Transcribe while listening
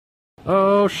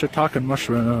Oh, shiitake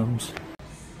mushrooms.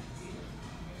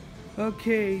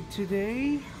 Okay,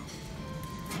 today,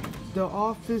 The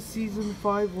Office Season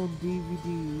 5 on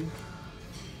DVD.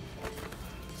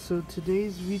 So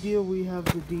today's video we have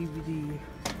the DVD.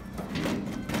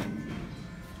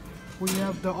 We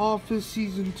have The Office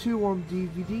Season 2 on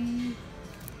DVD.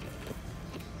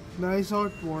 Nice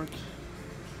artwork.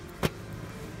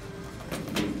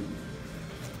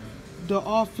 The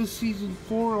Office Season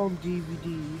 4 on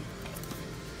DVD.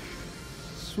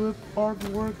 Swift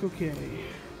artwork, okay.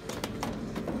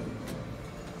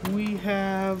 We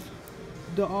have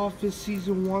The Office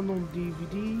Season 1 on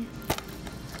DVD.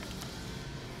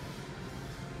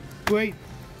 Great.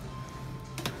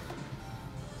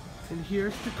 And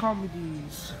here's the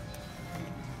comedies.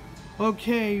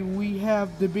 Okay, we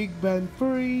have The Big Bang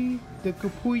Theory, the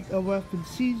complete 11th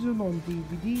season on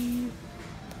DVD.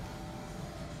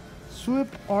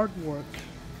 Swift artwork.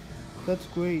 That's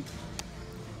great.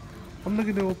 I'm not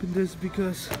gonna open this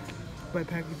because my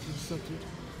package is something.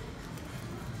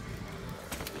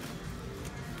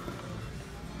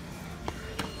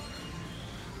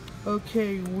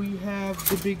 Okay, we have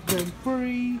The Big Bang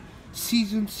Theory,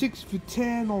 Season 6 to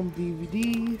 10 on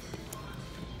DVD.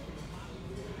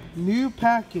 New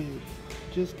package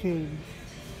just came.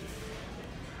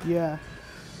 Yeah.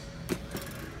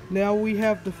 Now we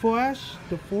have The Flash,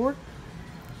 the 4th.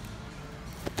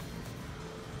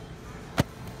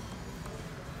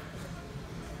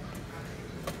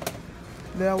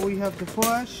 Now we have The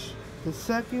Flash, the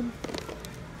second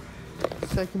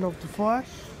of The Flash.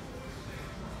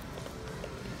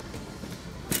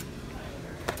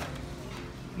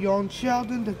 Young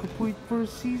Sheldon, the complete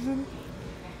first season.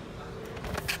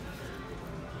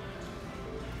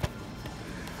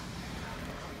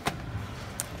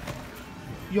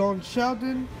 Young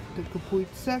Sheldon, the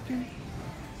complete second.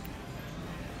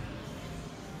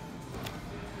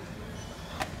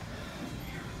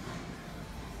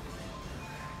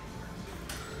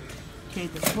 Okay,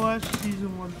 The Flash,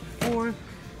 season 1 to 4.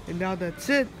 And now that's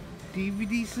it.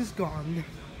 DVDs is gone.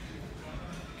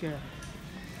 Okay.